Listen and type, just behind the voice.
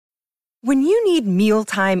When you need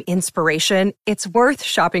mealtime inspiration, it's worth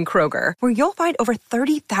shopping Kroger, where you'll find over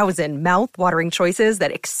 30,000 mouth-watering choices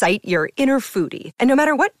that excite your inner foodie. And no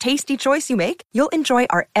matter what tasty choice you make, you'll enjoy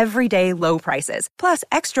our everyday low prices, plus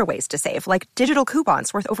extra ways to save, like digital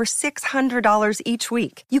coupons worth over $600 each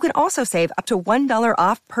week. You can also save up to $1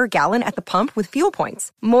 off per gallon at the pump with fuel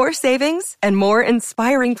points. More savings and more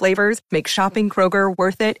inspiring flavors make shopping Kroger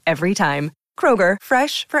worth it every time. Kroger,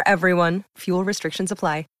 fresh for everyone. Fuel restrictions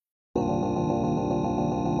apply.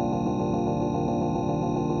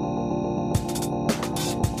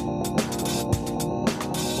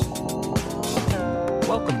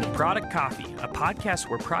 Welcome to Product Coffee, a podcast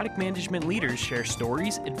where product management leaders share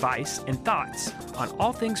stories, advice, and thoughts on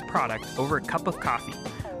all things product over a cup of coffee.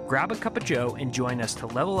 Grab a cup of joe and join us to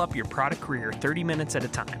level up your product career 30 minutes at a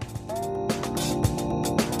time.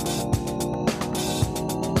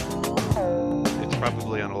 It's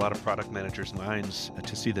probably on a lot of product managers' minds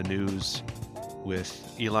to see the news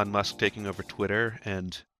with Elon Musk taking over Twitter,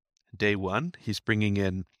 and day one, he's bringing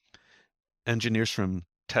in engineers from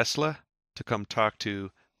Tesla to come talk to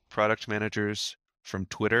product managers from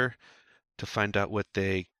Twitter to find out what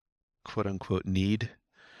they quote unquote need.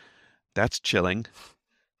 That's chilling.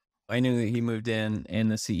 I knew that he moved in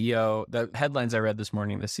and the CEO, the headlines I read this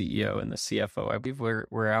morning, the CEO and the CFO, I believe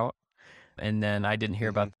were out. And then I didn't hear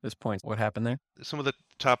about this point. What happened there? Some of the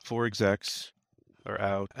top 4 execs are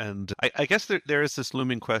out. And I guess there is this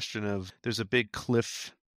looming question of there's a big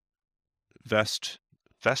cliff vestiture.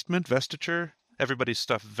 Everybody's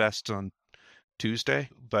stuff vests on Tuesday,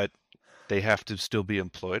 but they have to still be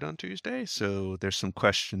employed on Tuesday. So there's some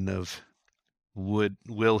question of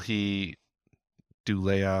will he do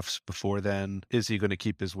layoffs before then? Is he going to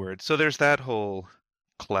keep his word? So there's that whole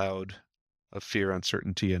cloud of fear,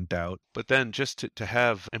 uncertainty, and doubt. But then just to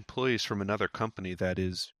have employees from another company that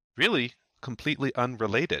is really completely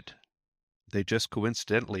unrelated. They just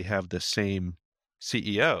coincidentally have the same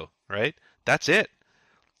CEO, right? That's it.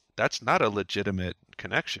 That's not a legitimate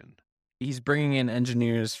connection. He's bringing in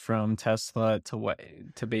engineers from Tesla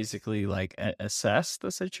to basically like assess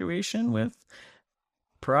the situation with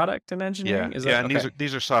product and engineering. And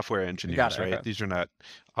these are software engineers, right? Okay. These are not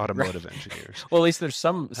automotive engineers. Well, at least there's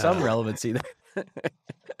some relevancy there.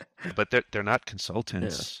 But they're not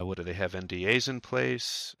consultants. Yeah. What do they have NDAs in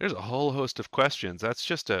place? There's a whole host of questions. That's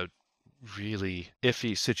just a really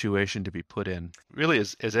iffy situation to be put in, really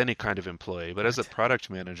as any kind of employee, but as a product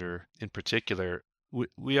manager in particular,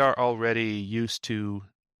 we are already used to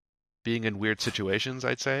being in weird situations,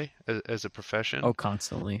 I'd say, as a profession. Oh,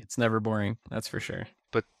 constantly. It's never boring. That's for sure.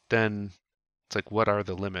 But then it's like, what are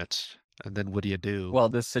the limits? And then what do you do? Well,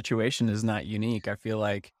 this situation is not unique. I feel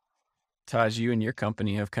like, Taj, you and your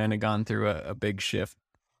company have kind of gone through a big shift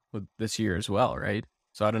with this year as well, right?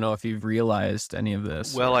 So I don't know if you've realized any of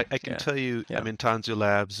this. Well, I can tell you, I'm in Tanzu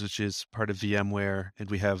Labs, which is part of VMware, and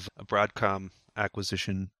we have a Broadcom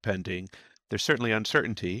acquisition pending. There's certainly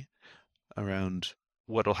uncertainty around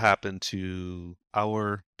what will happen to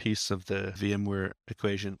our piece of the VMware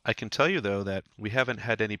equation. I can tell you, though, that we haven't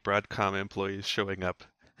had any Broadcom employees showing up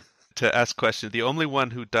to ask questions. The only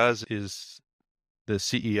one who does is the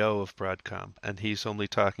CEO of Broadcom, and he's only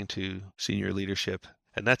talking to senior leadership,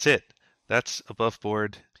 and that's it. That's above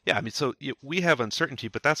board. Yeah, I mean, so we have uncertainty,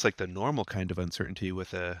 but that's like the normal kind of uncertainty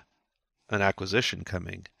with an acquisition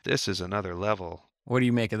coming. This is another level. What do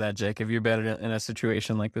you make of that, Jake? Have you been in a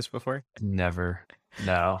situation like this before? Never.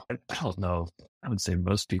 No. I don't know. I would say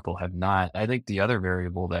most people have not. I think the other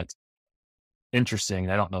variable that's interesting,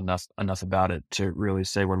 and I don't know enough about it to really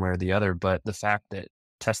say one way or the other, but the fact that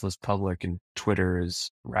Tesla's public and Twitter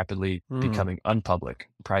is rapidly becoming unpublic,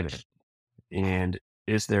 private. And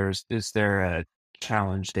is there a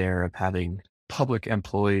challenge there of having public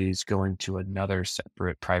employees going to another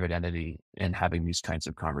separate private entity and having these kinds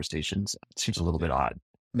of conversations? It seems a little bit odd.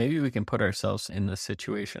 Maybe we can put ourselves in the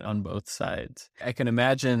situation on both sides. I can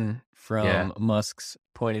imagine from Musk's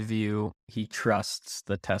point of view, he trusts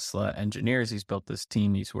the Tesla engineers. He's built this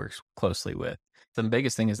team he's works closely with. The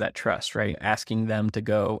biggest thing is that trust, right? Asking them to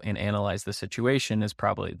go and analyze the situation is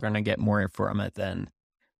probably going to get more from it than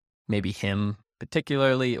maybe him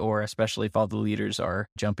particularly, or especially if all the leaders are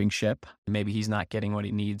jumping ship. Maybe he's not getting what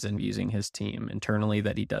he needs and using his team internally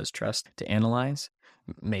that he does trust to analyze.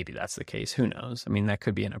 Maybe that's the case. Who knows? I mean, that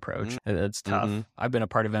could be an approach. It's tough. I've been a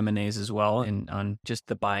part of M&As as well, and on just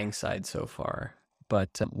the buying side so far.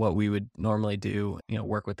 But what we would normally do,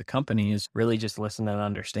 work with the company is really just listen and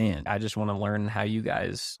understand. I just want to learn how you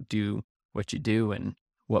guys do what you do and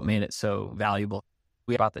what made it so valuable.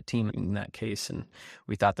 We bought the team in that case, and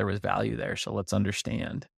we thought there was value there. So let's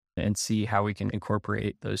understand and see how we can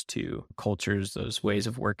incorporate those two cultures, those ways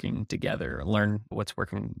of working together, learn what's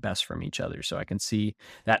working best from each other. So I can see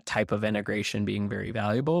that type of integration being very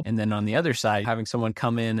valuable. And then on the other side, having someone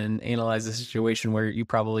come in and analyze the situation where you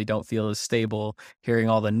probably don't feel as stable, hearing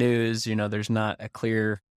all the news, there's not a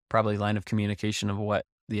clear probably line of communication of what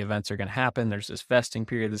the events are going to happen. There's this vesting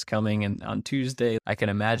period that's coming, and on Tuesday, I can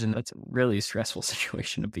imagine that's a really stressful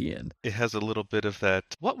situation to be in. It has a little bit of that,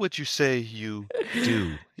 what would you say you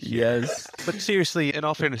do? Yes. But seriously, in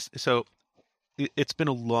all fairness, so it's been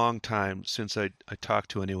a long time since I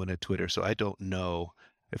talked to anyone at Twitter, so I don't know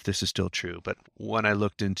if this is still true. But when I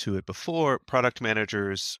looked into it before, product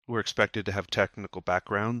managers were expected to have technical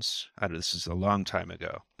backgrounds. I know this is a long time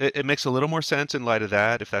ago. It makes a little more sense in light of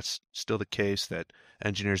that, if that's still the case, that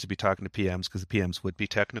engineers would be talking to PMs because the PMs would be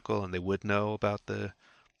technical and they would know about the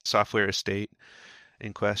software estate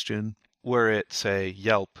in question. Were it, say,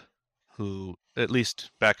 Yelp, who at least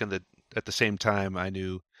back at the same time I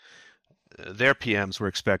knew their PMs were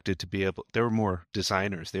expected to be able, they were more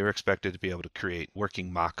designers. They were expected to be able to create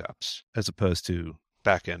working mock-ups as opposed to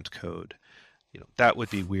back-end code. That would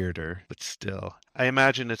be weirder, but still. I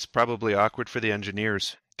imagine it's probably awkward for the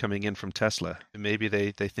engineers coming in from Tesla. Maybe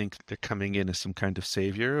they think they're coming in as some kind of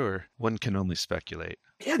savior, or one can only speculate.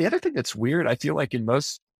 Yeah, the other thing that's weird, I feel like in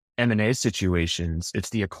most M&A situations,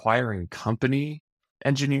 it's the acquiring company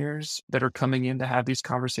engineers that are coming in to have these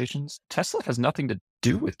conversations. Tesla has nothing to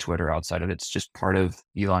do with Twitter outside of it's just part of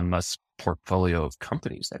Elon Musk's portfolio of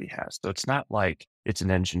companies that he has. So it's not like it's an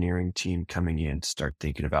engineering team coming in to start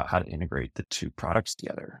thinking about how to integrate the two products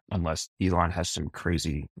together, unless Elon has some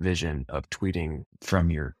crazy vision of tweeting from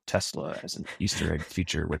your Tesla as an Easter egg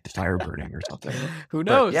feature with the fire burning or something. Who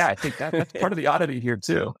knows? But yeah, I think that's part of the oddity here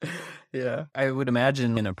too. Yeah. I would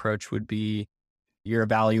imagine an approach would be you're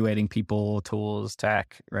evaluating people, tools,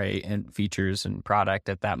 tech, right, and features and product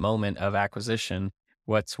at that moment of acquisition,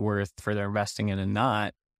 what's worth further investing in and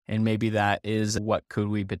not. And maybe that is what could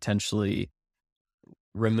we potentially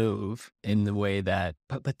remove in the way that,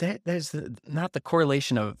 but there's not the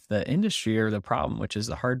correlation of the industry or the problem, which is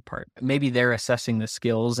the hard part. Maybe they're assessing the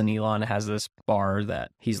skills and Elon has this bar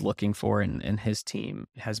that he's looking for and his team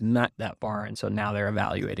has met that bar. And so now they're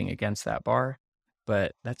evaluating against that bar.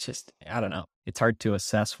 But that's just, I don't know. It's hard to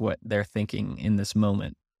assess what they're thinking in this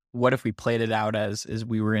moment. What if we played it out as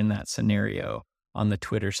we were in that scenario on the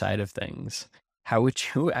Twitter side of things? How would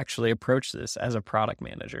you actually approach this as a product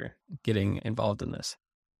manager getting involved in this?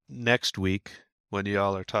 Next week, when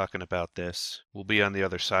y'all are talking about this, we'll be on the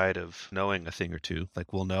other side of knowing a thing or two.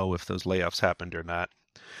 Like we'll know if those layoffs happened or not.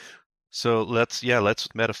 So let's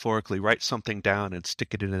metaphorically write something down and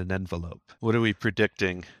stick it in an envelope. What are we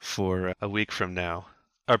predicting for a week from now?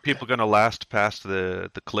 Are people going to last past the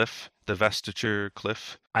cliff, the vestiture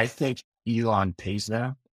cliff? I think Elon pays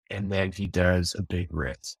them and then he does a big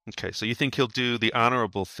risk. Okay, so you think he'll do the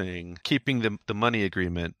honorable thing, keeping the money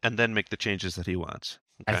agreement, and then make the changes that he wants?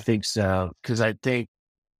 Okay. I think so, because I think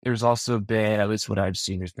there's also been, at least what I've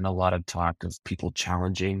seen, there's been a lot of talk of people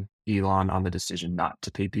challenging Elon on the decision not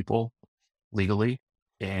to pay people legally.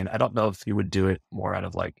 And I don't know if he would do it more out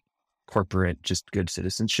of like corporate, just good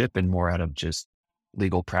citizenship and more out of just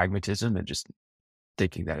legal pragmatism and just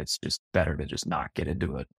thinking that it's just better to just not get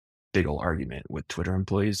into a big old argument with Twitter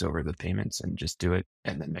employees over the payments and just do it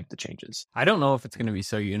and then make the changes. I don't know if it's going to be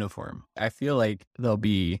so uniform. I feel like there'll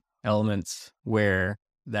be elements where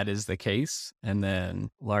that is the case and then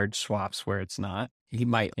large swaps where it's not. He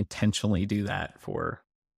might intentionally do that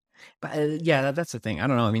but yeah, that's the thing. I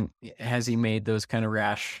don't know. I mean, has he made those kind of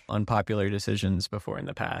rash, unpopular decisions before in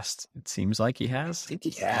the past? It seems like he has. I think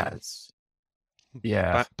he has.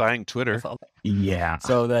 Yeah. Buying Twitter. Yeah.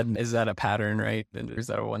 So then is that a pattern, right? And is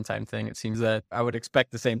that a one-time thing? It seems that I would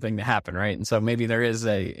expect the same thing to happen, right? And so maybe there is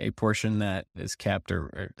a portion that is kept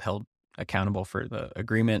or held accountable for the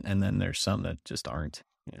agreement. And then there's some that just aren't.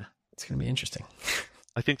 Yeah. It's going to be interesting.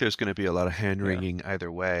 I think there's going to be a lot of hand-wringing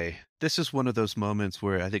either way. This is one of those moments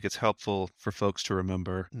where I think it's helpful for folks to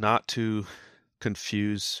remember not to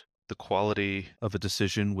confuse the quality of a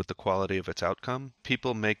decision with the quality of its outcome.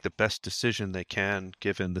 People make the best decision they can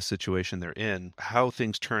given the situation they're in. How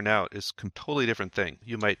things turn out is a totally different thing.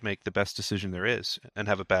 You might make the best decision there is and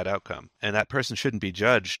have a bad outcome. And that person shouldn't be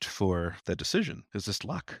judged for the decision. It's just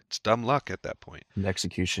luck. It's dumb luck at that point. And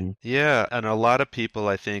execution. Yeah. And a lot of people,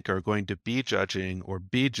 I think, are going to be judging or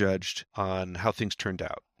be judged on how things turned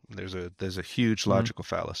out. There's a huge logical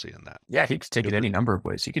fallacy in that. Yeah, he could take it any number of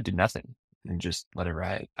ways. He could do nothing and just let it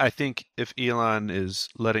ride. I think if Elon is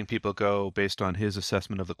letting people go based on his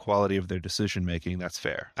assessment of the quality of their decision making, that's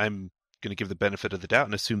fair. I'm going to give the benefit of the doubt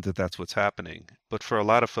and assume that that's what's happening. But for a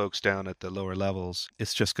lot of folks down at the lower levels,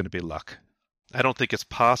 it's just going to be luck. I don't think it's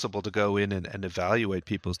possible to go in and evaluate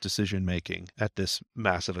people's decision making at this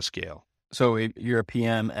massive a scale. So if you're a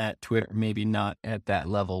PM at Twitter, maybe not at that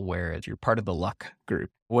level where you're part of the luck group.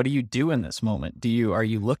 What do you do in this moment? Are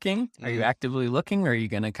you looking? Are you actively looking? Or are you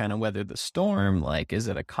going to kind of weather the storm? Like, is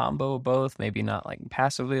it a combo of both? Maybe not like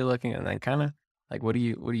passively looking and then kind of like, what are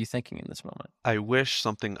you thinking in this moment? I wish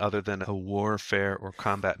something other than a warfare or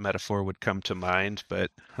combat metaphor would come to mind,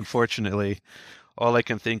 but unfortunately, all I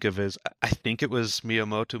can think of is, I think it was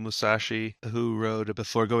Miyamoto Musashi who wrote,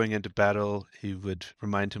 before going into battle, he would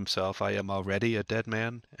remind himself, I am already a dead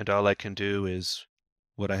man, and all I can do is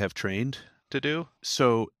what I have trained to do.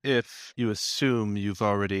 So if you assume you've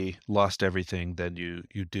already lost everything, then you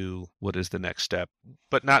do what is the next step,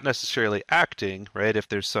 but not necessarily acting, right? If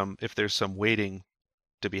there's some waiting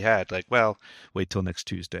to be had, like, well, wait till next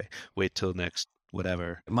Tuesday, wait till next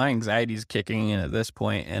whatever. My anxiety's kicking in at this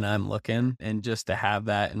point, and I'm looking, and just to have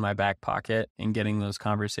that in my back pocket and getting those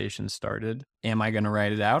conversations started. Am I going to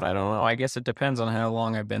write it out? I don't know. I guess it depends on how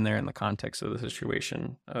long I've been there in the context of the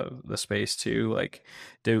situation of the space too. Like,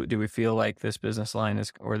 do we feel like this business line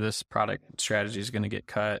or this product strategy is going to get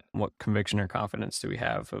cut? What conviction or confidence do we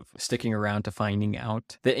have of sticking around to finding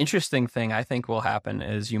out? The interesting thing I think will happen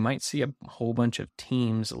is you might see a whole bunch of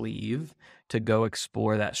teams leave to go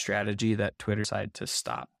explore that strategy that Twitter decided to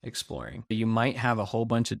stop exploring. You might have a whole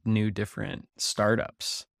bunch of new different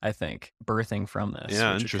startups, I think, birthing from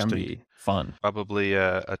this, which can be fun. Probably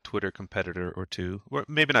a Twitter competitor or two, or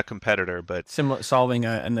maybe not competitor, but solving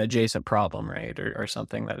an adjacent problem, right? Or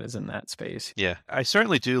something that is in that space. Yeah, I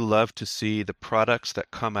certainly do love to see the products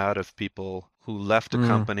that come out of people who left a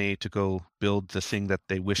company to go build the thing that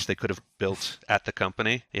they wish they could have built at the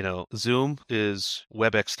company. You know, Zoom is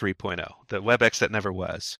WebEx 3.0, the WebEx that never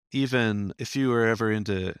was. Even if you were ever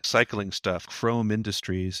into cycling stuff, Chrome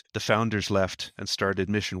Industries, the founders left and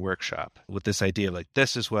started Mission Workshop with this idea like,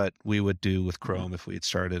 this is what we would do with Chrome if we had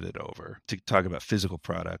started it over, to talk about physical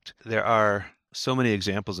product. There are so many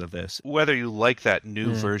examples of this. Whether you like that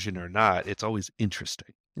new version or not, it's always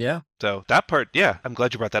interesting. Yeah. So that part, yeah, I'm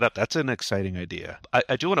glad you brought that up. That's an exciting idea.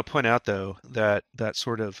 I do want to point out, though, that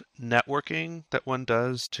sort of networking that one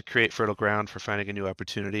does to create fertile ground for finding a new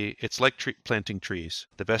opportunity, it's like planting trees.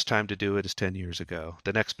 The best time to do it is 10 years ago.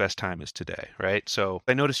 The next best time is today, right? So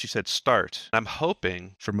I noticed you said start. I'm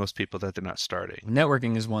hoping for most people that they're not starting.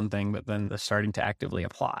 Networking is one thing, but then the starting to actively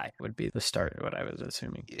apply would be the start, what I was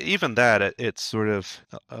assuming. Even that, it's sort of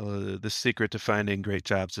the secret to finding great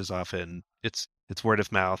jobs is often it's word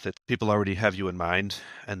of mouth. People already have you in mind,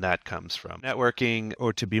 and that comes from networking,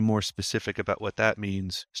 or to be more specific about what that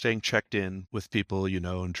means, staying checked in with people you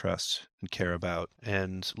know and trust and care about,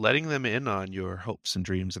 and letting them in on your hopes and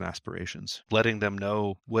dreams and aspirations, letting them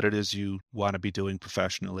know what it is you want to be doing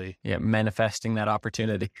professionally. Yeah, manifesting that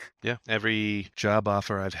opportunity. Yeah, every job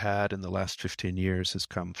offer I've had in the last 15 years has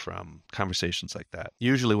come from conversations like that,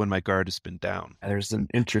 usually when my guard has been down. There's an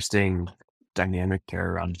interesting dynamic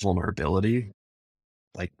there around vulnerability.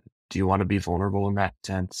 Like, do you want to be vulnerable in that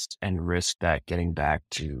sense and risk that getting back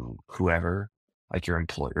to whoever, like your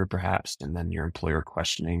employer perhaps, and then your employer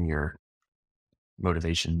questioning your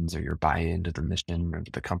motivations or your buy-in to the mission or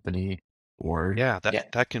the company? Or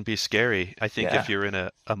that can be scary. I think if you're in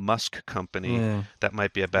a Musk company, that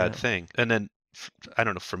might be a bad thing. And then, I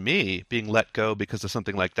don't know, for me, being let go because of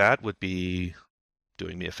something like that would be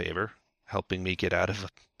doing me a favor, helping me get out of a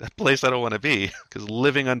place I don't want to be. Because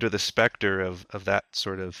living under the specter of that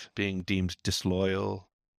sort of being deemed disloyal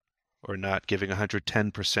or not giving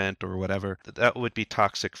 110% or whatever, that would be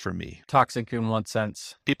toxic for me. Toxic in what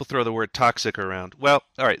sense? People throw the word toxic around. Well,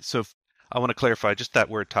 all right, so I want to clarify just that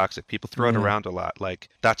word toxic. People throw it around a lot, like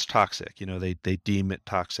that's toxic. You know, they deem it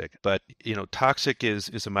toxic. But, you know, toxic is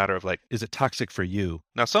a matter of like, is it toxic for you?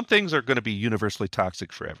 Now, some things are going to be universally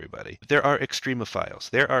toxic for everybody. There are extremophiles.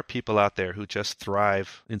 There are people out there who just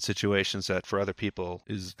thrive in situations that for other people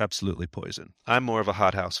is absolutely poison. I'm more of a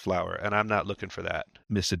hothouse flower, and I'm not looking for that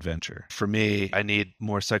misadventure. For me, I need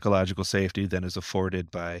more psychological safety than is afforded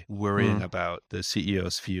by worrying about the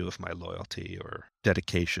CEO's view of my loyalty or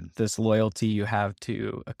dedication. This loyalty you have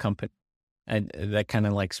to a company. And that kind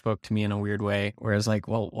of like spoke to me in a weird way, whereas like,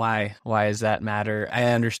 well, why does that matter? I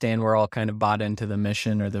understand we're all kind of bought into the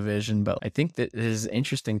mission or the vision, but I think that is an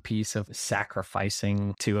interesting piece of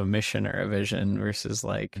sacrificing to a mission or a vision versus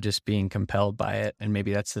like just being compelled by it. And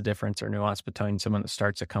maybe that's the difference or nuance between someone that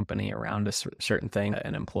starts a company around a certain thing,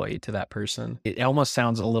 an employee to that person. It almost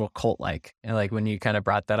sounds a little cult-like. And like when you kind of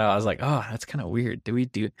brought that out, I was like, oh, that's kind of weird. Do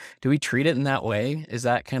we treat it in that way? Is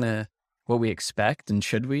that kind of what we expect, and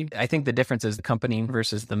should we? I think the difference is the company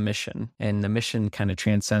versus the mission, and the mission kind of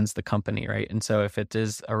transcends the company, right? And so if it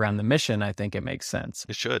is around the mission, I think it makes sense.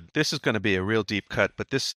 It should. This is going to be a real deep cut,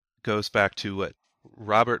 but this goes back to what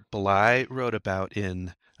Robert Bly wrote about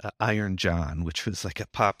in Iron John, which was like a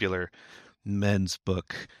popular men's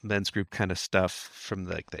book, men's group kind of stuff from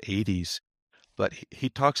like the 80s. But he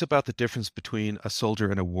talks about the difference between a soldier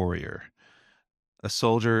and a warrior. A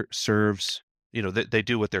soldier serves, they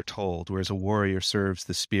do what they're told, whereas a warrior serves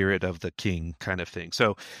the spirit of the king kind of thing.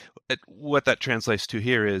 So what that translates to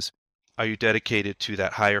here is, are you dedicated to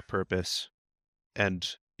that higher purpose? And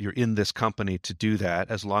you're in this company to do that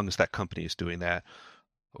as long as that company is doing that.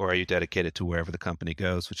 Or are you dedicated to wherever the company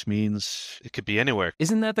goes, which means it could be anywhere.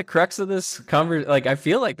 Isn't that the crux of this conversation? Like, I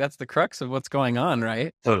feel like that's the crux of what's going on,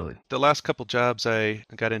 right? Totally. The last couple jobs I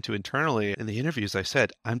got into internally, in the interviews, I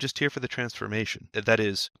said, I'm just here for the transformation. That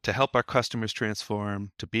is, to help our customers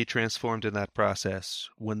transform, to be transformed in that process.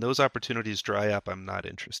 When those opportunities dry up, I'm not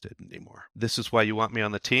interested anymore. This is why you want me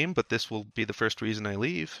on the team, but this will be the first reason I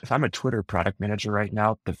leave. If I'm a Twitter product manager right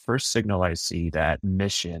now, the first signal I see, that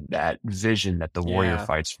mission, that vision that the warrior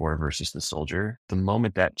fights for versus the soldier, the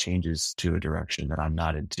moment that changes to a direction that I'm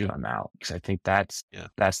not into, I'm out. Because I think that's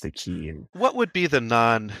the key. And what would be the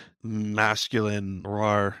non-masculine,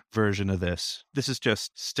 raw version of this? This is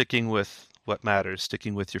just sticking with what matters,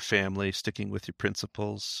 sticking with your family, sticking with your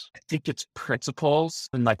principles. I think it's principles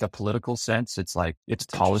in like a political sense. It's like, it's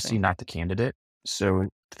policy, not the candidate. So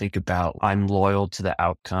think about, I'm loyal to the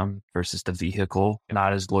outcome versus the vehicle,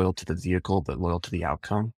 not as loyal to the vehicle, but loyal to the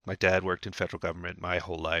outcome. My dad worked in federal government my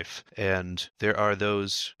whole life, and there are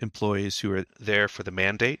those employees who are there for the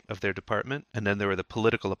mandate of their department, and then there are the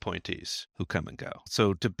political appointees who come and go.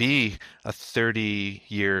 So to be a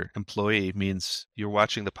 30-year employee means you're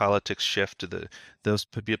watching the politics shift to those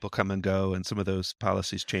people come and go, and some of those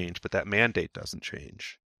policies change, but that mandate doesn't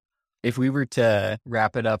change. If we were to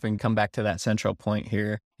wrap it up and come back to that central point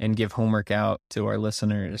here and give homework out to our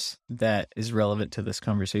listeners that is relevant to this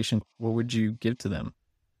conversation, what would you give to them?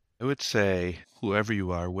 I would say, whoever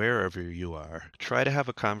you are, wherever you are, try to have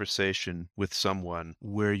a conversation with someone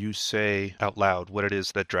where you say out loud what it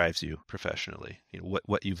is that drives you professionally,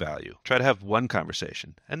 what you value. Try to have one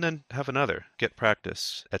conversation and then have another. Get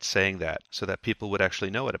practice at saying that so that people would actually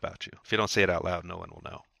know it about you. If you don't say it out loud, no one will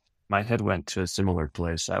know. My head went to a similar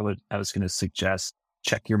place. I was going to suggest,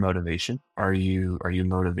 check your motivation. Are you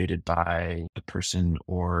motivated by a person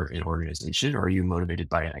or an organization, or are you motivated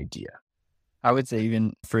by an idea? I would say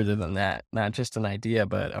even further than that, not just an idea,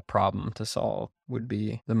 but a problem to solve would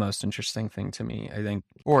be the most interesting thing to me, I think.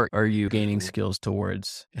 Or are you gaining skills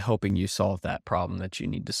towards helping you solve that problem that you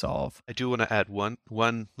need to solve? I do want to add one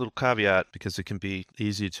little caveat, because it can be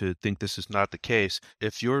easy to think this is not the case.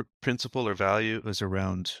 If your principle or value is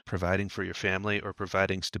around providing for your family or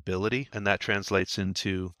providing stability, and that translates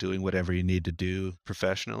into doing whatever you need to do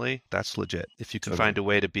professionally, that's legit. If you can find a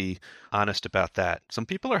way to be honest about that. Some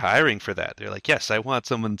people are hiring for that. They're like, yes, I want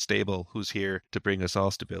someone stable who's here to bring us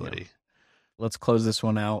all stability. Yeah. Let's close this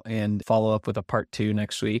one out and follow up with a part 2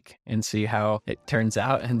 next week and see how it turns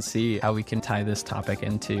out and see how we can tie this topic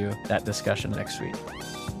into that discussion next week.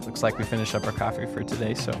 Looks like we finished up our coffee for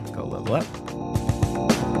today, so go level up.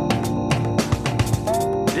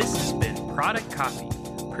 This has been Product Coffee,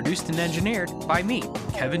 produced and engineered by me,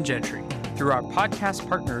 Kevin Gentry. Through our podcast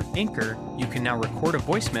partner, Anchor, you can now record a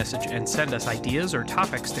voice message and send us ideas or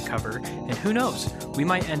topics to cover, and who knows, we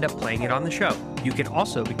might end up playing it on the show. You can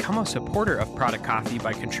also become a supporter of Product Coffee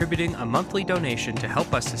by contributing a monthly donation to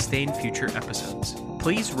help us sustain future episodes.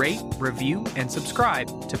 Please rate, review, and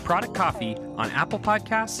subscribe to Product Coffee on Apple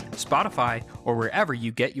Podcasts, Spotify, or wherever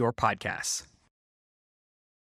you get your podcasts.